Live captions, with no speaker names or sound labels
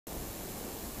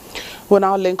We'll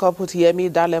now link up with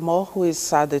Yemi Dalemo, who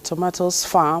is at the tomatoes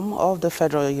farm of the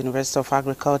Federal University of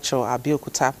Agriculture,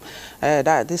 Abeokuta.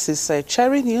 This is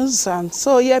Cherry News. And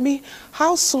so, Yemi,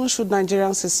 how soon should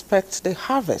Nigerians expect the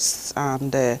harvest?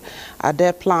 And are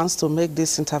there plans to make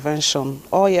this intervention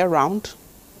all year round?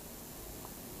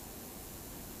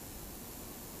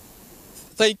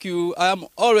 Thank you. I am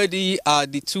already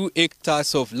at the 2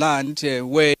 hectares of land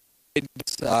where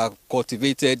it's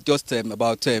cultivated just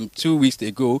about 2 weeks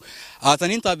ago as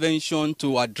an intervention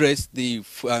to address the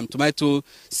tomato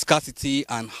scarcity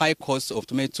and high cost of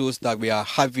tomatoes that we are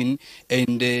having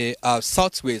in the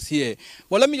southwest here.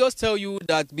 Well, let me just tell you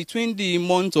that between the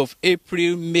months of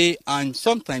April, May and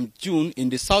sometimes June in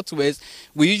the southwest,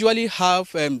 we usually have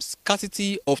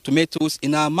scarcity of tomatoes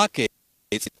in our market.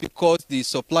 It's because the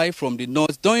supply from the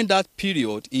north during that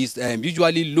period is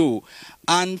usually low,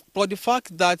 and for the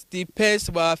fact that the pests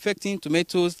were affecting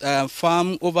tomatoes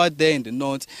farm over there in the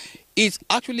north, it's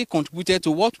actually contributed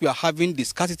to what we are having the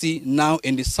scarcity now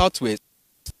in the southwest.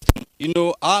 You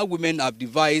know, our women have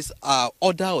devised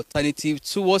other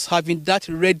alternatives towards having that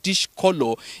reddish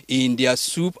color in their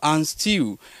soup and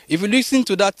stew. If you listen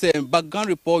to that background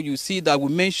report, you see that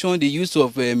we mentioned the use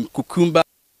of cucumber,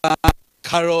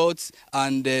 carrots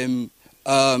and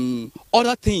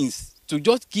other things to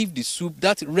just give the soup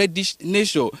that reddish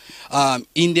nature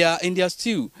in their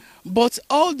stew. But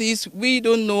all this, we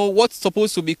don't know what's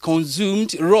supposed to be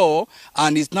consumed raw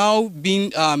and is now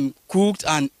being cooked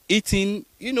and eaten.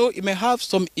 You know, it may have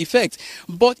some effect.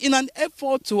 But in an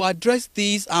effort to address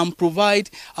this and provide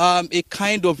a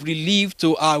kind of relief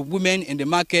to our women in the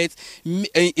market in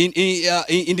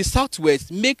the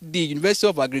southwest, make the University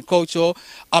of Agriculture,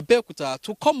 Abeokuta,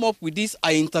 to come up with this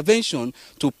intervention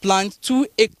to plant 2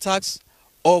 hectares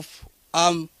of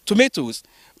tomatoes,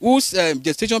 whose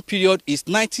gestation period is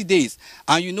 90 days.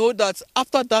 And you know that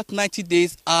after that 90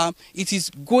 days, it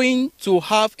is going to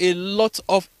have a lot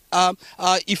of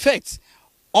effects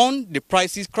on the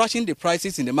prices, crashing the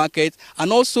prices in the market,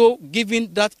 and also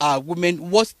giving that our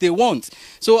women what they want.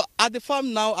 So at the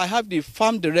farm now, I have the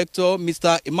farm director,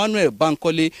 Mr. Emmanuel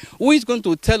Bankole, who is going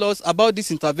to tell us about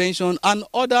this intervention and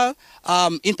other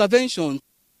interventions.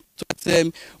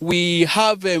 We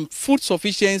have food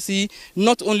sufficiency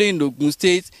not only in Ogun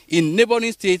State, in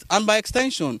neighboring states, and by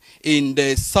extension in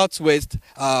the southwest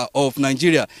of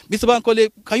Nigeria. Mr. Bankole,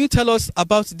 can you tell us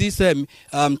about this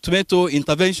tomato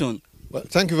intervention? Well,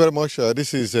 thank you very much.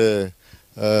 This is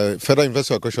Federal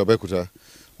University of Agriculture, Abeokuta.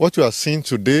 What you are seeing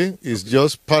today is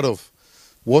just part of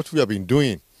what we have been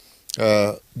doing.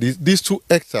 These 2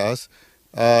 hectares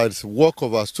it's work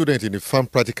of our students in the farm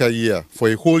practical year. For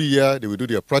a whole year, they will do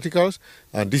their practicals,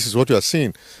 and this is what you are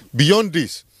seeing. Beyond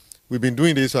this, we've been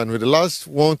doing this, and with the last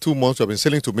 1-2 months, we have been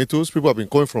selling tomatoes. People have been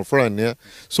coming from far and near,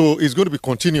 so it's going to be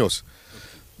continuous.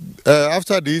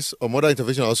 After this, other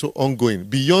intervention are also ongoing.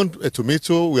 Beyond a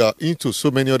tomato, we are into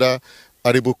so many other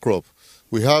arable crops.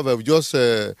 We have just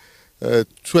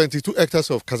 22 hectares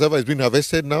of cassava is being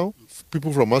harvested now.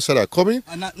 People from outside are coming.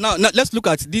 And now let's look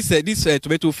at this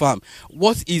tomato farm.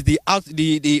 What is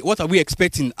what are we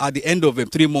expecting at the end of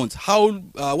 3 months?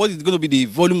 What is going to be the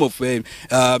volume of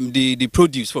the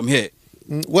produce from here?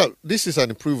 Well, this is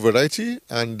an improved variety,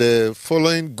 and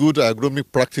following good agronomic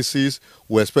practices,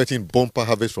 we're expecting bumper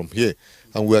harvest from here.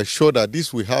 And we are sure that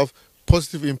this will have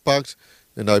positive impact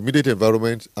in our immediate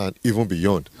environment and even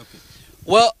beyond. Okay.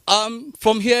 Well,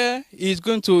 from here, it's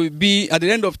going to be, at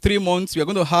the end of 3 months, we are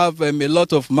going to have a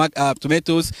lot of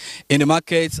tomatoes in the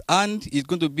market, and it's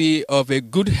going to be of a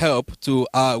good help to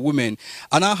our women.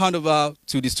 And I'll hand over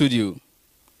to the studio.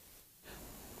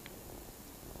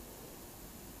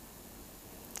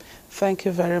 Thank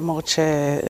you very much,